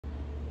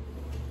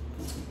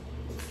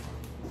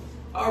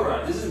All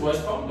right, this is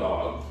West Palm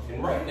Dog,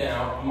 and right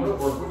now I'm gonna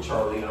work with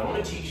Charlie, and I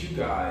wanna teach you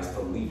guys the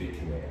LeaveIt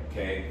command,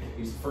 okay?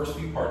 These first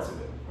few parts of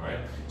it, all right?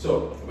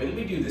 So the way that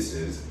we do this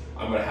is,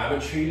 I'm gonna have a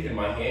treat in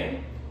my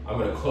hand, I'm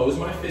gonna close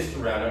my fist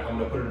around it, I'm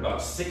gonna put it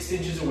about 6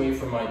 inches away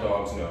from my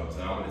dog's nose,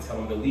 and I'm gonna tell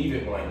him to leave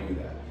it when I do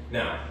that.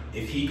 Now,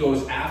 if he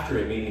goes after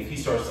it, meaning if he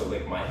starts to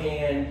lick my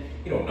hand,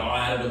 gnaw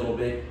at it a little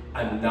bit,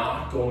 I'm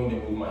not going to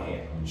move my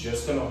hand. I'm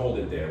just gonna hold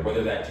it there,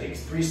 whether that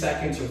takes 3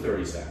 seconds or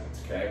 30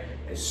 seconds, okay?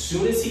 As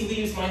soon as he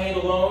leaves my hand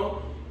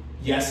alone,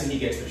 yes, and he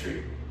gets the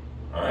treat,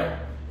 all right?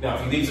 Now,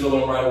 if he leaves it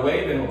alone right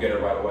away, then we'll get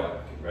it right away.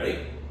 Okay, ready?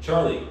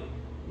 Charlie,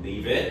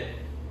 leave it.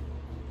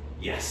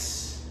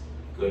 Yes,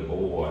 good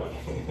boy.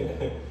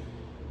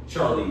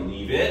 Charlie,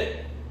 leave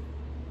it.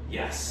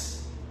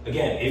 Yes.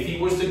 Again, if he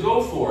was to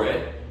go for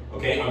it,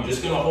 okay, I'm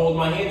just gonna hold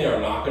my hand there,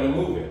 I'm not gonna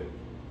move it.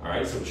 All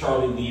right, so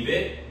Charlie, leave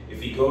it. If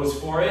he goes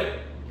for it,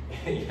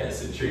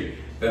 yes, a treat.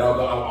 Then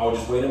I'll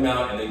just wait him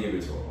out and then give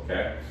it to him,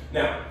 okay?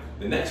 Now,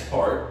 the next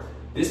part,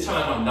 this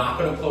time I'm not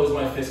gonna close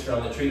my fist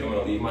around the treat, I'm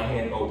gonna leave my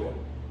hand open.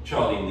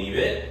 Charlie, leave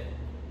it.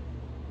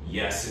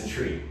 Yes, and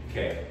treat.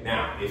 Okay,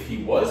 now, if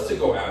he was to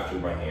go after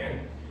my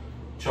hand,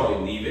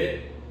 Charlie, leave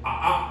it.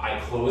 I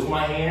close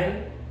my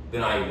hand,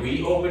 then I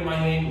reopen my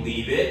hand,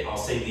 leave it. I'll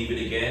say leave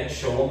it again,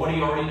 show him what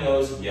he already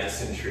knows,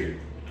 yes, and treat.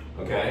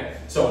 Okay,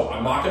 so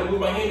I'm not gonna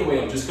move my hand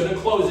away, I'm just gonna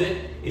close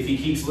it. If he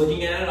keeps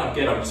looking at it, I'm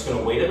just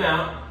gonna wait him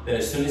out. Then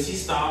as soon as he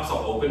stops,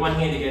 I'll open my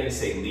hand again and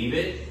say leave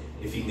it.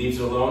 If he leaves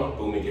it alone,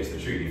 boom, he gets the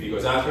treat. If he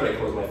goes after it, I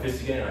close my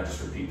fist again and I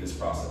just repeat this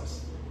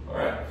process, all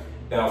right?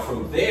 Now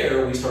from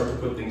there, we start to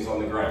put things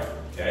on the ground,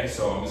 okay?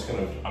 So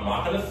I'm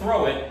not gonna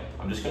throw it,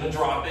 I'm just gonna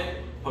drop it,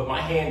 put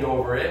my hand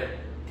over it,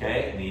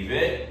 okay? Leave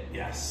it,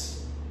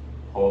 yes.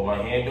 Hold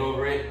my hand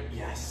over it,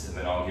 yes, and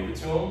then I'll give it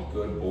to him,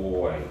 good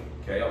boy.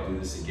 Okay, I'll do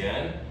this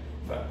again.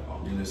 In fact,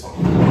 I'll do this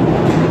on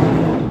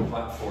the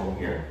platform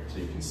here so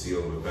you can see a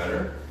little bit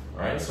better.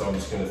 All right, so I'm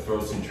just gonna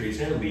throw some treats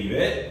here, leave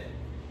it.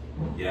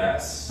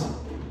 Yes.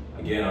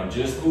 Again, I'm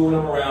just moving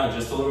them around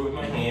just a little bit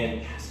with my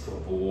hand. Yes,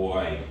 good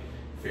boy.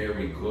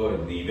 Very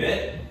good, leave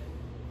it.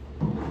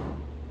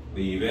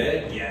 Leave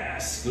it,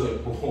 yes,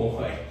 good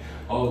boy.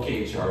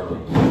 Okay, Charlie.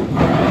 All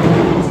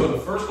right, so the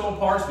first couple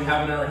parts we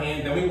have it in our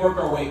hand, then we work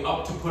our way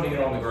up to putting it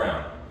on the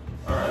ground.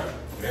 All right,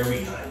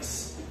 very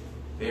nice,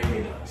 very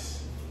nice.